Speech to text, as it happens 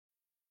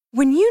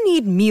When you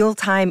need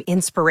mealtime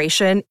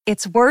inspiration,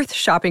 it's worth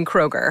shopping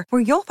Kroger,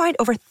 where you'll find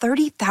over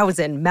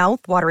 30,000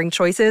 mouth-watering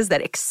choices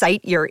that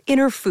excite your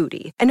inner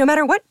foodie. And no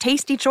matter what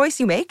tasty choice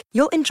you make,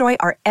 you'll enjoy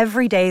our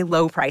everyday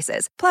low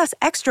prices, plus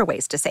extra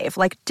ways to save,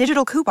 like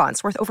digital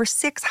coupons worth over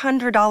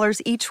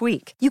 $600 each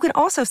week. You can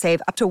also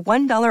save up to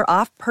 $1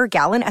 off per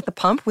gallon at the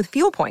pump with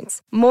fuel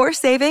points. More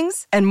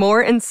savings and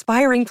more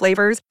inspiring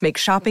flavors make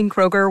shopping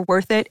Kroger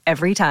worth it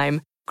every time.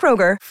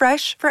 Kroger,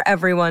 fresh for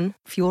everyone.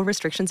 Fuel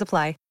restrictions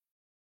apply.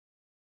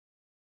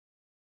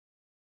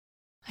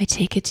 I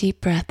take a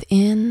deep breath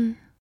in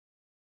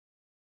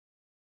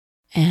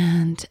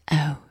and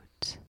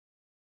out.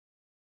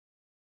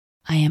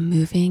 I am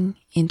moving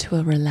into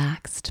a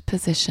relaxed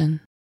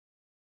position.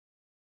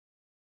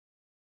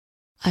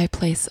 I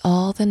place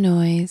all the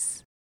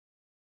noise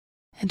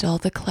and all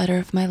the clutter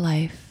of my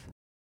life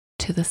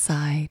to the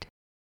side.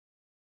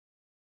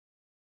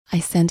 I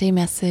send a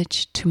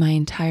message to my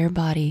entire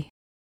body.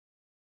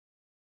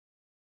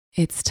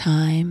 It's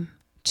time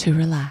to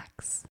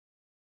relax.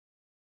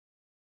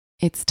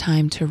 It's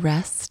time to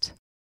rest,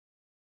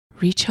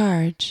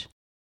 recharge,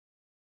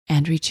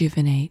 and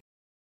rejuvenate.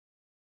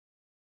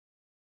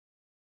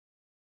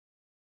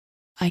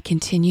 I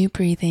continue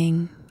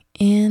breathing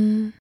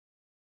in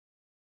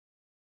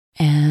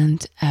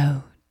and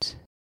out.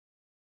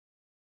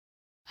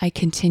 I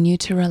continue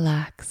to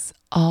relax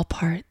all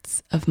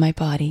parts of my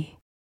body.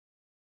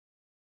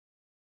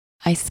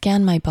 I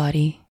scan my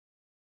body,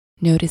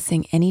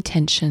 noticing any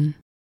tension,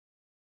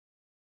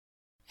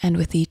 and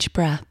with each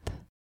breath,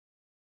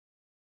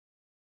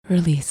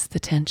 release the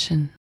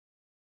tension.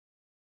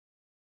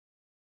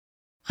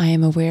 I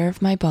am aware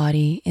of my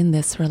body in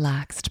this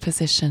relaxed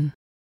position.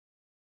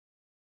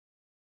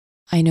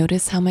 I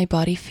notice how my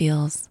body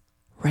feels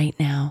right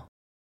now.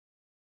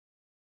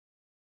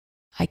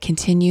 I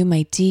continue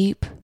my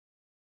deep,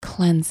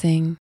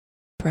 cleansing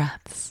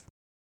breaths.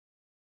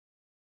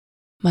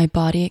 My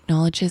body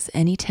acknowledges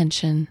any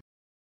tension,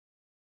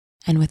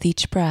 and with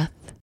each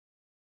breath,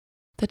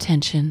 the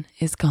tension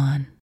is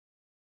gone.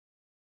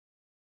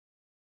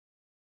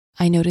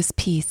 I notice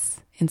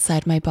peace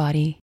inside my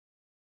body.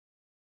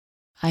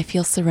 I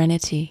feel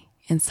serenity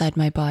inside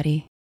my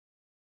body.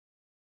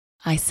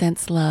 I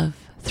sense love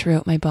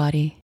throughout my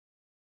body.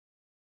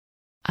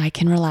 I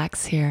can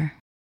relax here.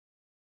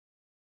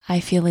 I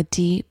feel a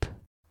deep,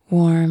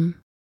 warm,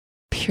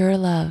 pure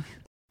love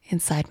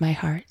inside my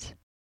heart.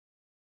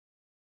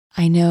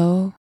 I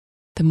know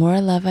the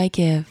more love I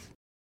give,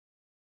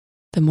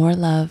 the more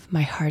love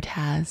my heart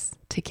has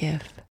to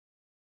give.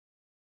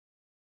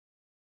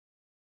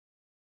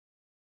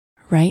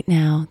 Right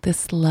now,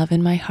 this love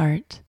in my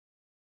heart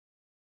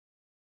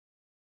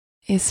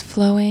is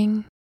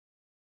flowing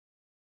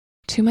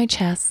to my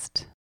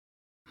chest,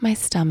 my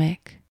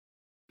stomach,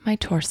 my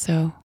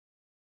torso.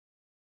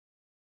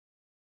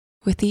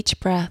 With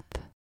each breath,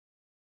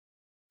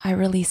 I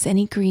release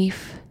any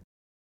grief,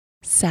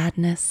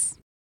 sadness,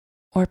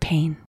 or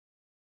pain.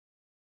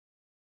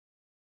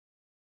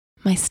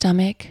 My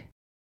stomach,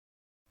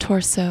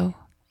 torso,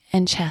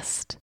 and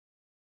chest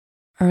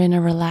are in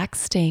a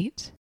relaxed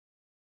state,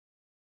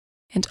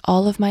 and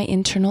all of my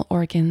internal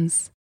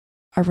organs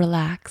are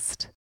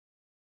relaxed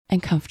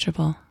and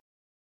comfortable.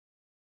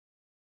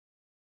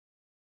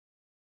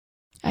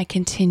 I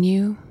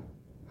continue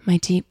my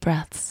deep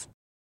breaths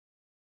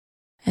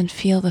and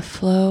feel the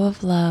flow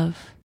of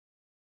love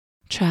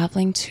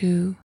traveling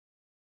to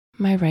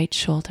my right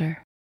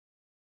shoulder,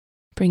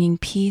 bringing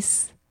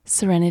peace,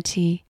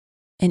 serenity,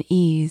 and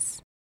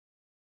ease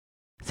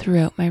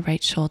throughout my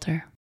right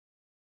shoulder.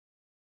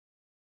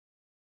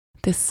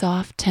 This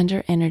soft,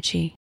 tender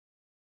energy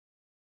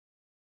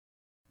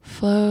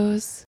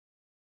flows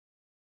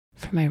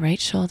from my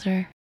right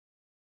shoulder,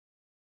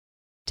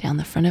 down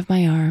the front of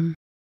my arm,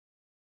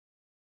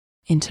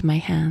 into my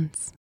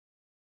hands.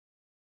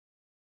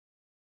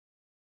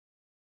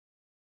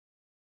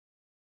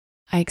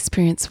 I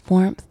experience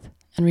warmth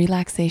and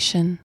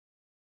relaxation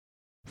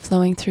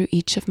flowing through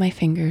each of my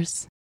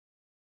fingers.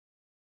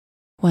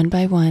 One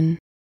by one,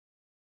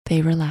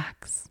 they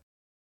relax.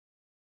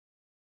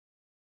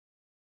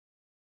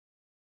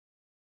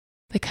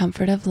 The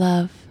comfort of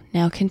love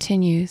now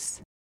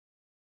continues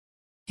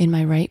in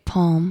my right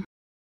palm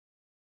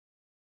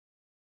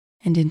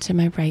and into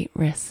my right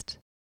wrist.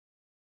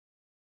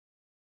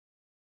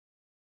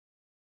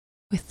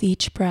 With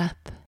each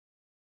breath,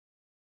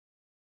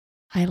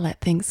 I let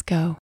things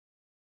go.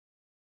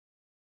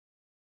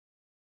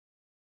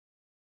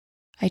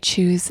 I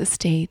choose a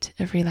state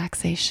of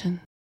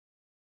relaxation.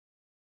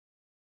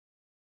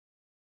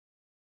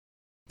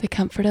 The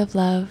comfort of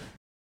love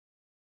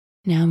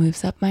now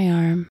moves up my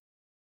arm,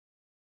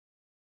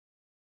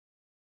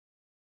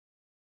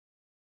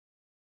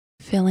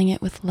 filling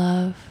it with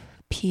love,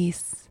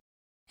 peace,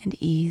 and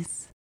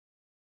ease.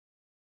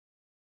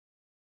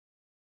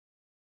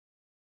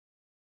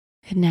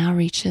 It now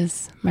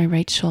reaches my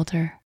right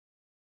shoulder,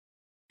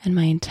 and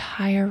my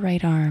entire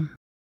right arm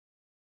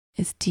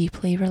is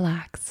deeply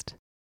relaxed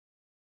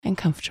and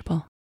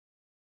comfortable.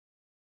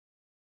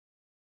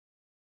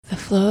 The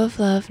flow of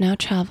love now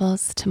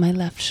travels to my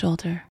left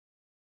shoulder,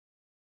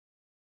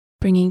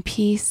 bringing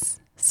peace,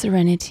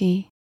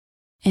 serenity,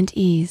 and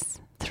ease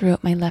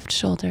throughout my left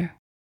shoulder.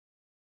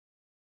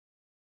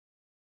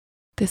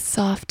 This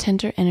soft,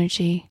 tender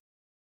energy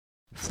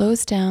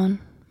flows down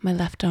my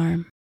left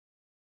arm,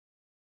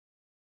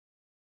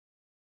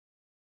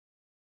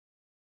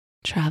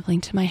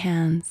 traveling to my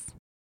hands.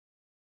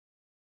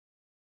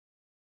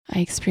 I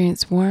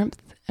experience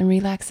warmth and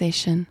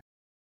relaxation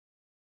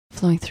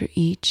flowing through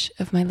each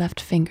of my left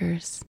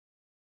fingers.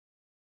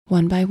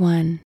 One by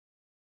one,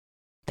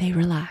 they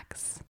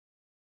relax.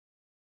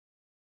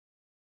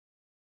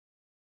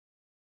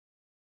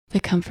 The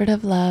comfort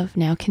of love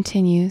now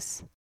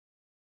continues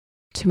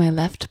to my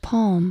left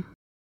palm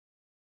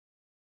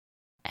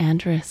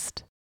and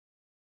wrist.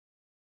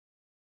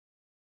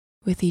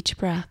 With each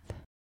breath,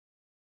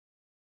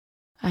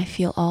 I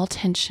feel all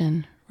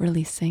tension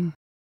releasing.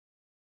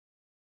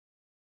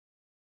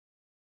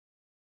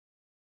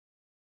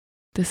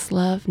 This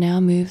love now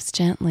moves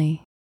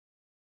gently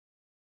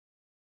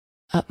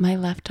up my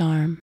left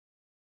arm,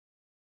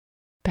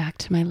 back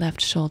to my left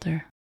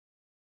shoulder.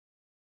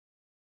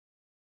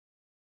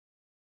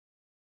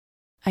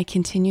 I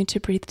continue to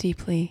breathe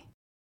deeply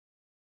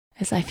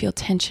as I feel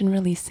tension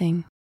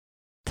releasing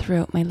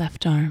throughout my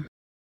left arm.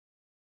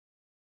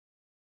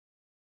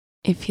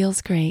 It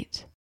feels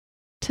great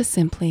to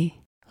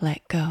simply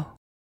let go.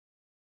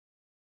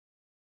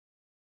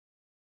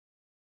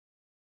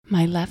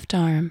 My left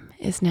arm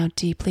is now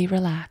deeply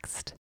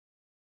relaxed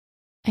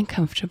and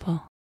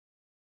comfortable.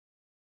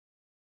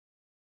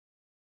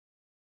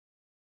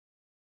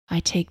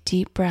 I take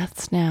deep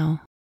breaths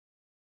now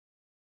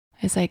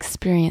as I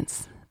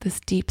experience this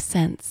deep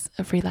sense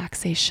of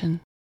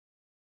relaxation.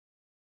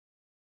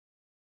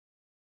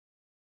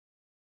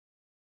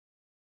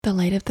 The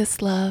light of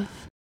this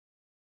love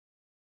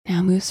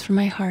now moves from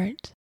my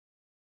heart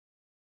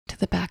to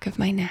the back of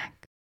my neck,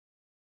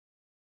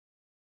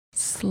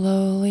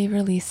 slowly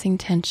releasing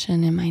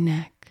tension in my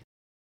neck.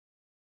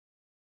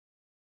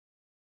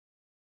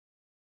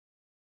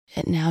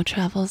 It now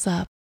travels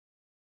up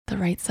the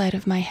right side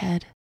of my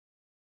head,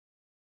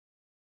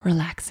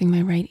 relaxing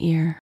my right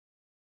ear,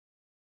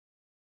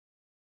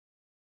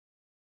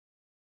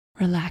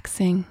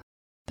 relaxing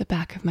the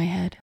back of my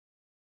head.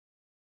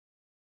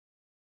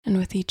 And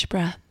with each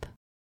breath,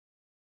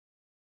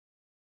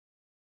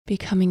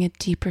 becoming a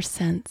deeper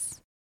sense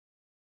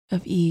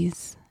of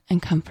ease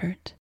and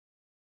comfort.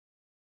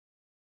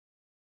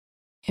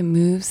 It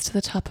moves to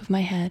the top of my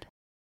head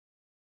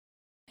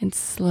and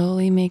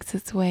slowly makes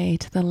its way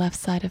to the left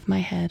side of my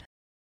head,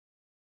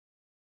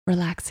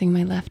 relaxing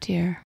my left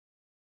ear.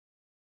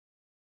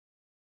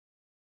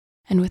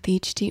 And with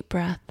each deep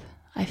breath,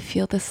 I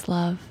feel this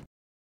love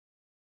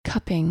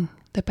cupping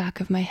the back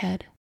of my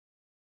head.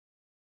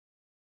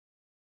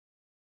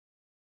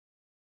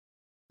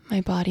 My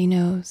body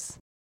knows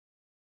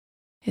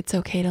it's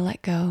okay to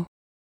let go,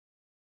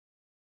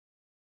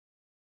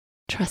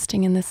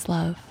 trusting in this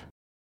love,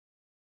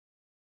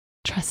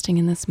 trusting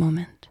in this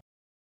moment.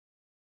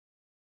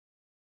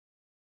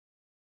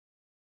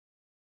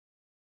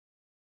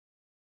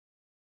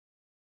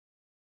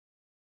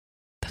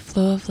 The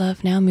flow of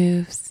love now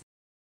moves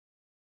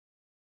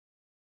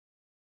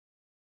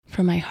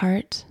from my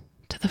heart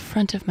to the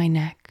front of my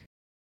neck,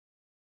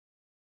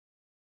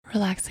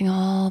 relaxing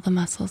all the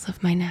muscles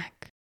of my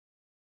neck,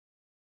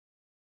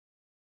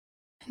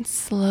 and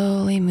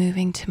slowly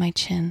moving to my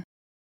chin.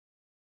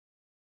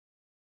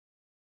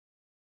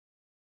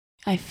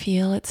 I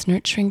feel its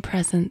nurturing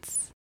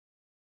presence,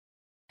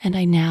 and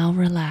I now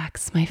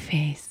relax my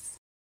face.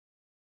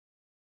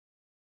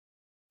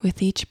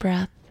 With each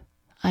breath,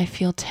 I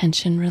feel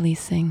tension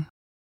releasing.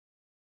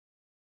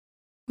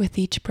 With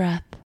each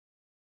breath,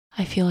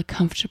 I feel a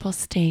comfortable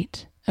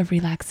state of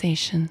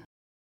relaxation.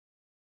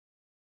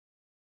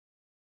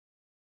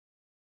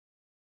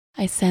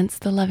 I sense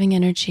the loving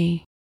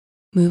energy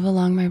move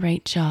along my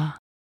right jaw,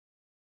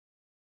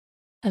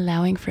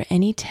 allowing for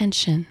any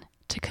tension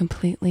to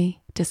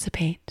completely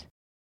dissipate.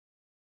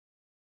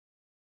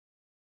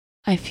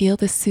 I feel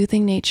the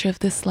soothing nature of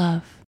this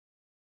love,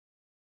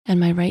 and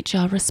my right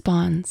jaw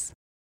responds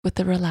with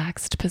the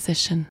relaxed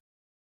position.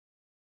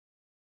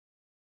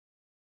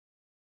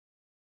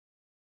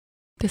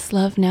 This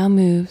love now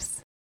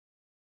moves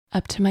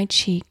up to my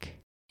cheek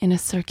in a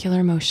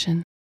circular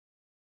motion.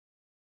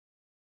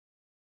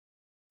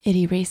 It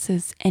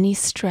erases any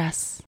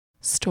stress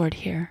stored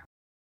here.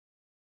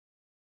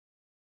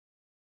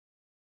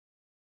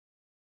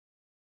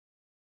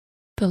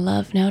 The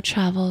love now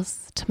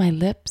travels to my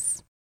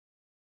lips,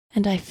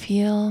 and I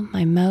feel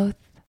my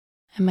mouth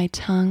and my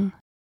tongue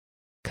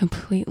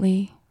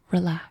completely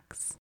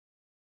relax.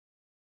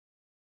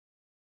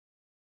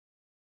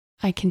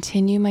 I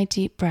continue my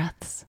deep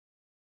breaths,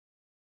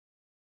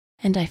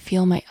 and I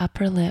feel my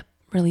upper lip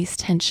release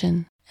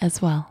tension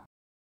as well.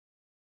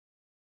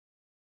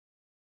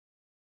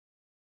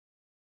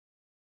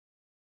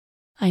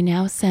 I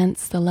now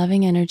sense the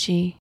loving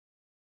energy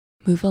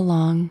move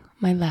along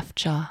my left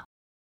jaw,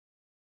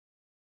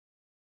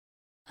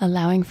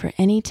 allowing for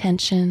any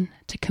tension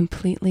to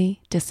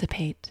completely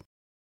dissipate.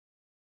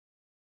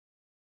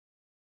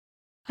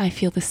 I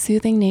feel the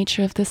soothing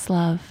nature of this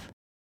love,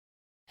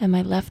 and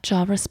my left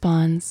jaw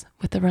responds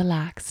with a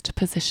relaxed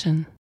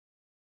position.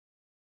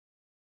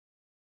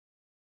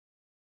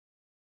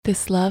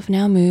 This love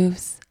now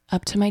moves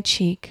up to my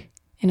cheek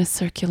in a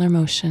circular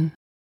motion.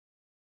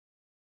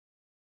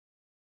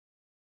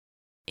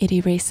 It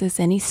erases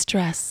any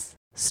stress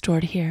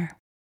stored here.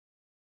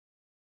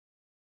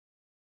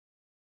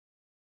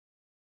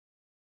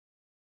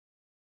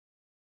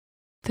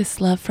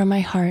 This love from my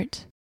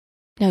heart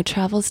now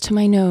travels to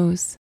my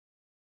nose,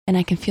 and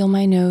I can feel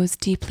my nose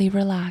deeply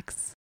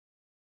relax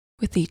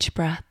with each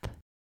breath.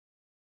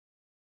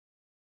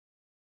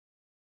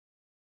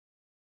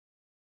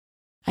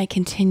 I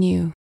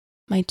continue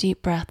my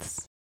deep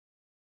breaths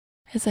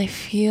as I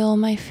feel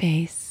my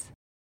face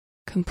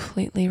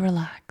completely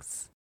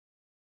relax.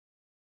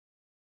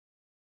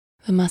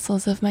 The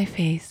muscles of my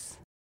face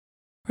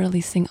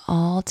releasing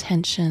all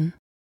tension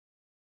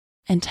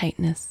and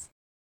tightness.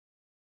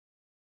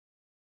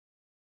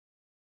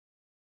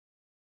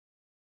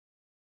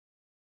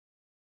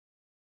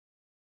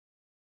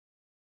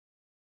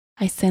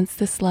 I sense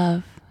this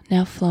love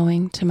now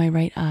flowing to my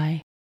right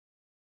eye,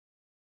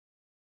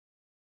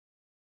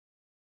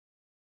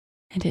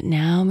 and it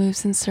now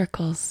moves in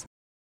circles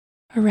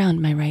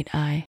around my right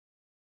eye.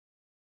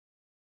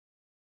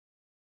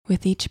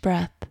 With each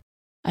breath,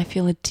 I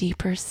feel a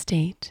deeper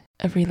state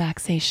of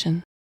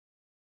relaxation.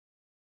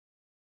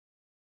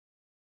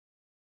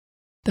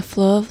 The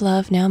flow of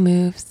love now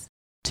moves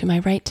to my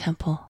right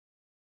temple,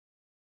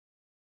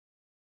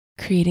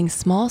 creating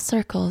small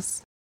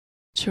circles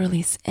to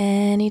release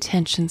any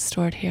tension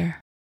stored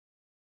here.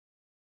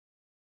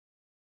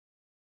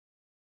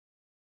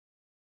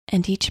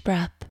 And each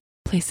breath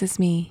places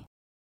me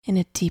in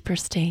a deeper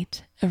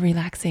state of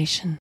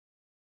relaxation.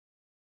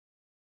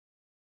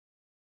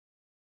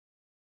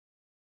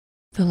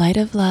 The light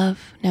of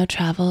love now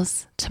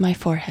travels to my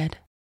forehead.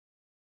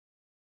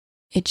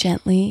 It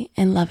gently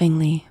and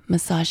lovingly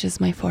massages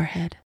my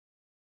forehead,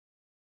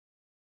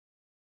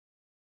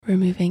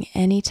 removing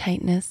any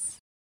tightness,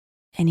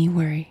 any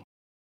worry.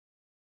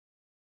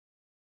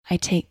 I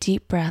take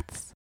deep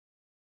breaths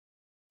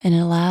and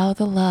allow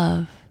the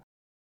love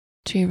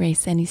to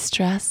erase any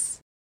stress,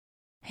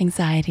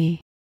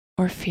 anxiety,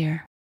 or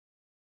fear.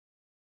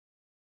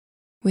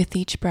 With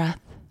each breath,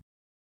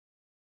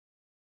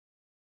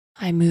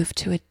 I move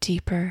to a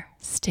deeper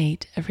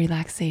state of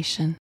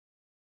relaxation.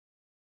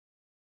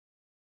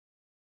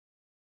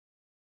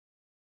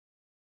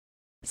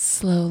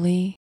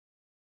 Slowly,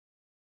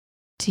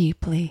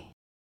 deeply,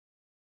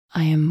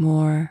 I am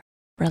more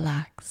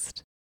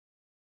relaxed.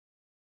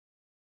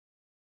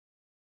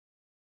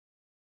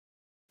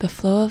 The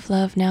flow of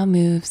love now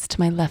moves to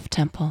my left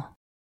temple,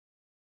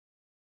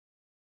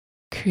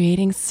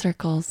 creating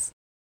circles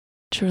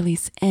to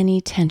release any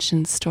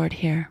tension stored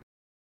here.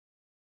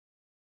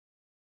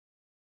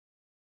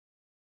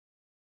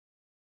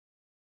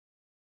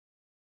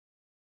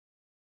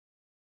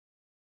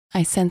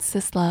 I sense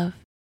this love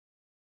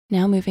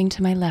now moving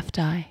to my left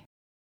eye.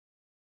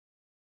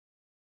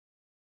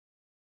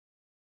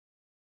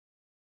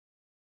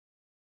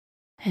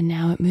 And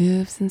now it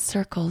moves in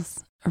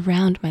circles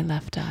around my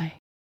left eye.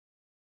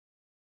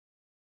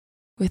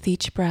 With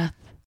each breath,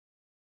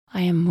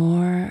 I am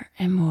more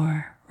and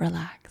more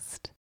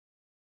relaxed,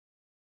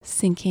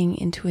 sinking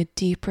into a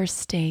deeper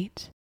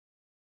state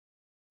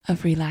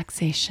of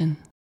relaxation.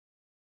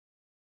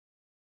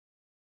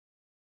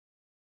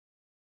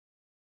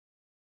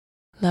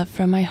 Love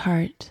from my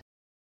heart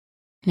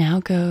now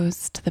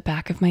goes to the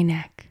back of my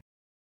neck,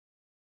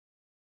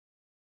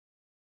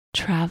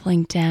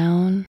 traveling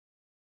down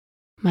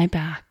my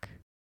back,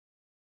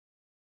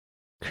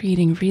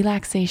 creating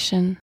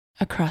relaxation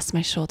across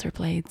my shoulder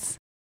blades.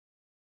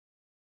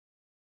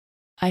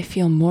 I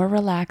feel more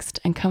relaxed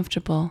and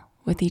comfortable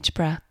with each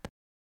breath.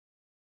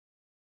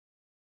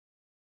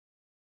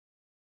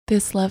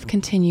 This love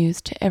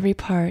continues to every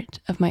part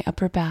of my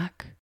upper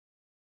back,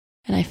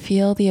 and I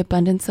feel the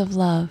abundance of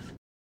love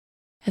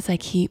as I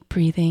keep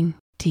breathing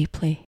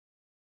deeply.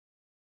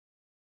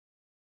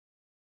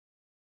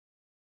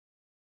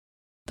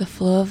 The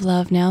flow of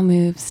love now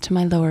moves to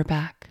my lower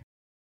back,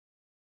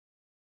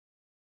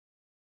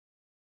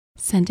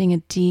 sending a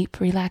deep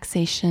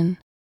relaxation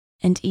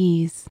and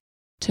ease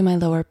to my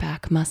lower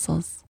back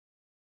muscles.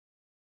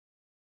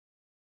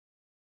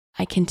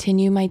 I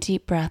continue my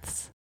deep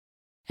breaths,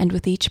 and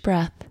with each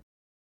breath,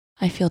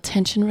 I feel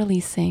tension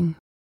releasing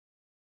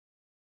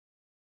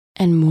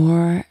and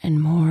more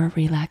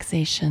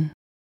relaxation.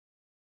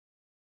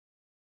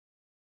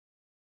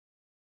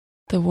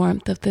 The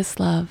warmth of this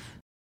love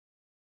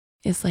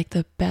is like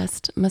the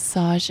best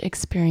massage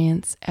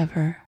experience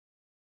ever.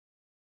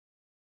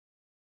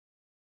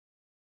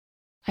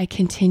 I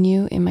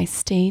continue in my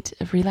state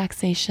of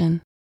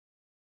relaxation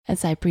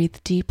as I breathe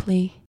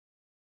deeply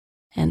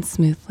and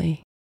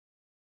smoothly.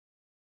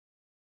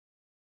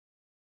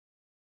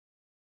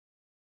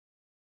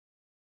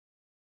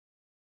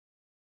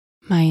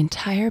 My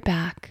entire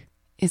back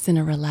is in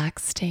a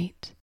relaxed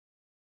state,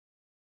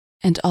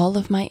 and all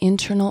of my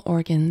internal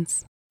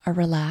organs are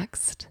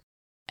relaxed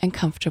and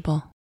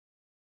comfortable.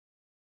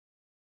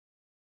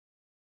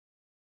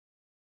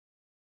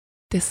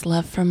 This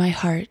love from my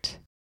heart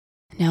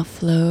now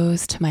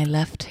flows to my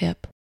left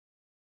hip.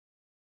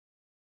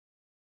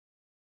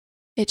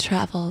 It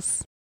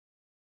travels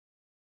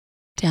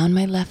down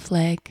my left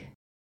leg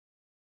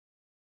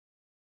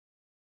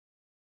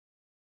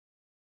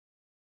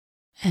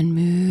and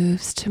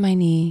moves to my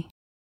knee,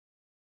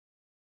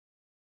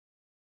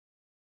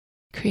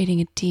 creating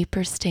a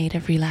deeper state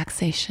of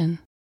relaxation.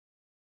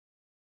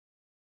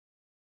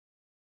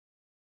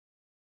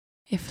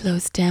 It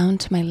flows down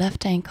to my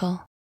left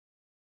ankle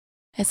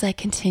as I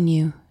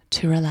continue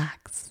to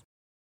relax.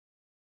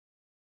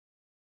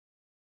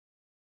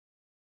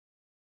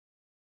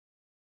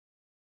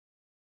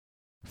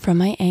 From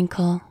my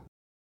ankle,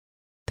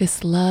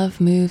 this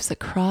love moves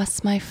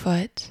across my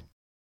foot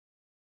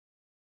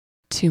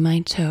to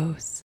my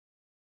toes.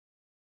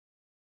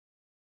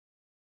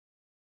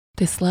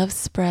 This love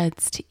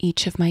spreads to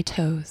each of my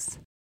toes.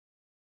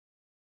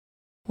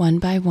 One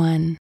by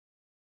one,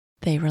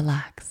 they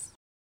relax.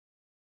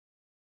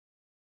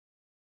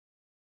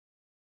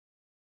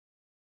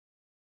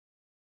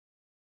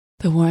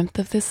 The warmth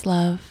of this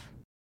love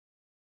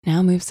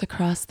now moves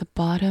across the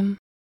bottom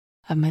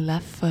of my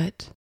left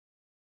foot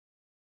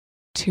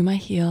to my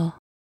heel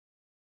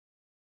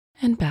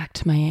and back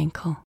to my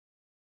ankle.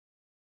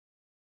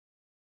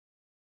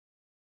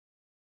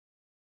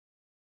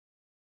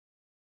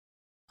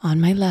 On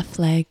my left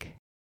leg,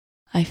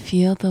 I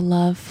feel the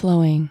love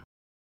flowing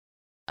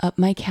up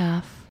my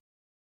calf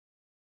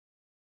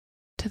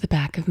to the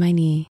back of my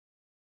knee.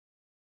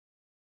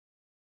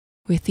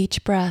 With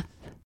each breath,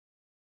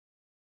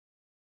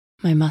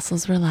 my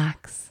muscles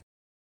relax.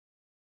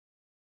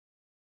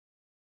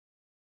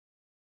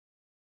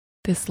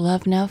 This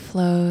love now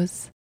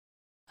flows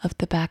up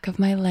the back of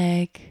my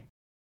leg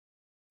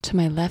to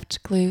my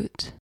left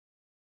glute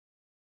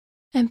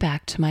and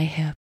back to my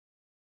hip.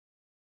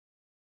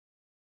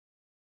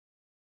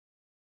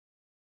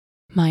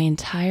 My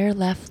entire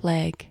left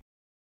leg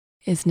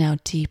is now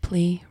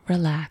deeply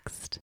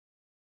relaxed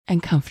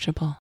and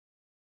comfortable.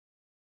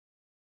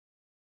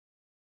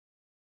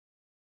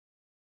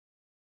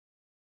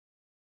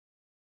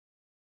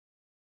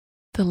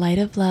 The light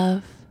of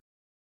love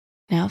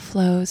now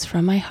flows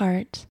from my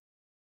heart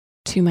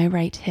to my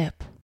right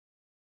hip.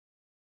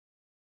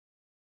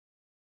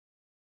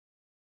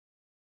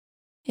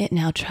 It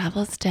now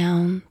travels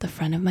down the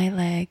front of my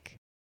leg,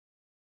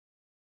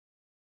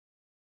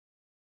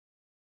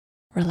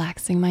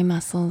 relaxing my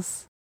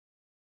muscles,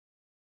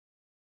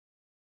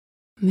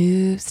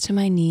 moves to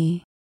my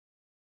knee,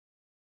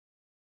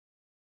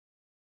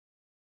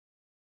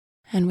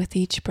 and with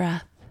each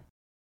breath,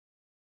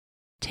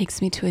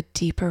 takes me to a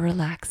deeper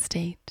relaxed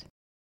state.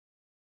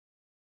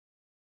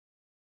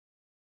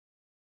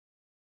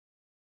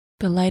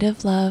 The light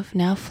of love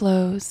now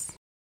flows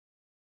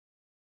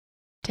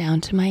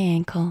down to my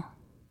ankle,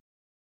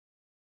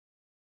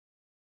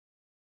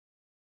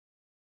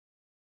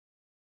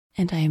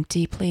 and I am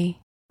deeply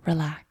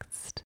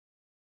relaxed.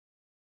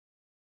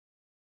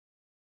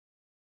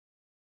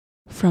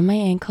 From my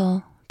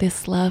ankle,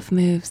 this love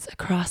moves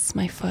across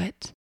my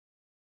foot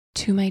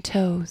to my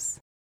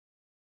toes.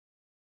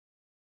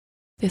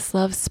 This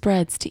love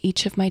spreads to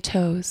each of my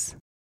toes.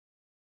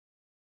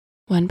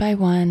 One by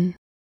one,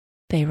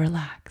 they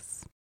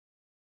relax.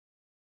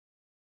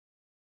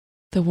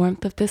 The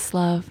warmth of this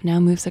love now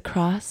moves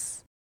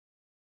across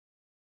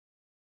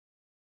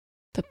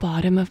the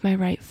bottom of my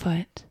right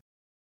foot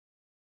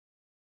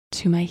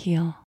to my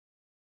heel.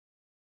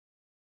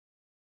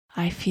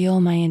 I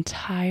feel my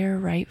entire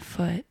right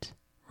foot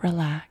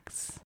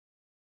relax.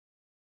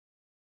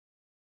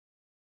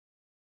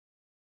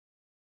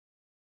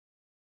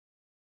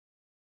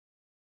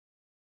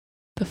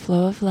 The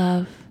flow of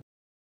love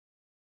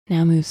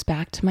now moves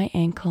back to my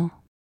ankle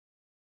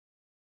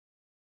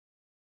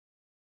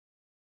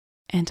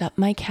and up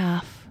my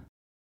calf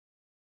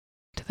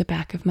to the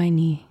back of my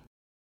knee.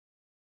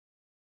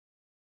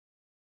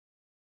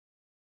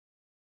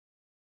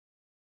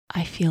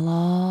 I feel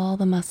all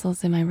the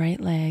muscles in my right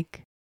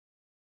leg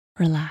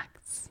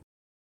relax.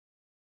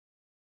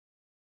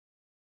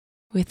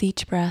 With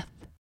each breath,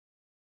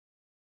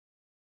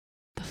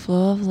 the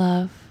flow of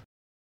love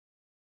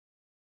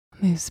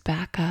moves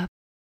back up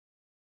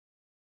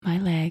my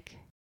leg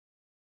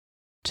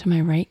to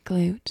my right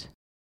glute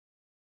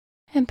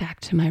and back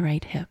to my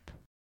right hip.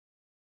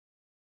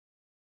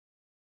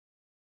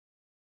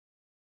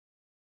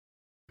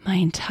 My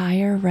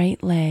entire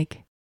right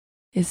leg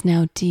is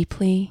now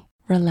deeply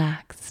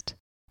relaxed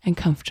and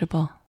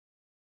comfortable.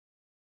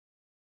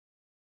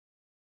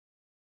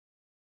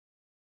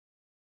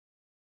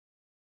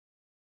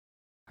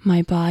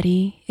 My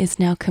body is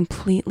now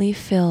completely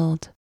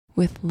filled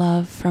with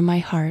love from my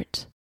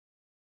heart.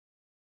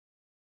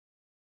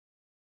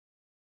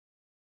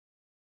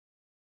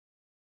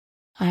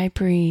 I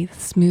breathe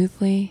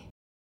smoothly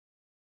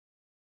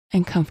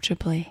and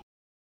comfortably.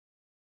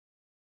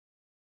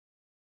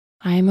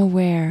 I am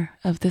aware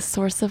of this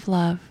source of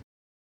love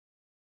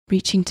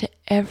reaching to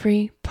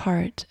every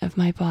part of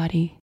my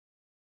body.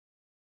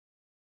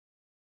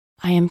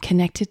 I am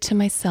connected to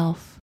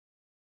myself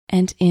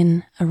and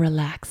in a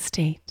relaxed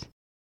state.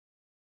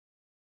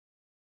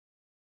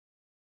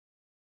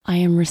 I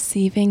am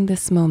receiving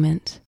this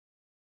moment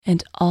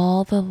and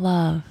all the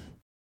love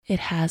it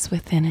has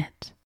within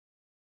it.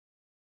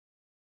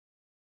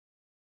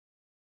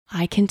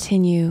 I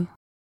continue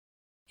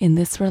in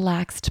this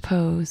relaxed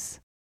pose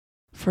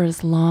for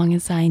as long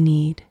as I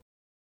need.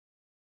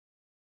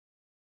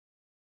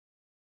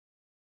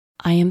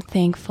 I am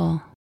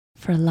thankful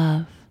for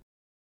love.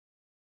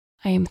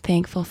 I am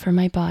thankful for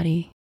my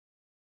body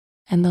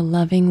and the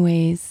loving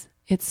ways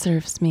it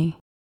serves me.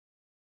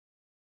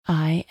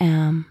 I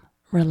am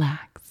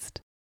relaxed.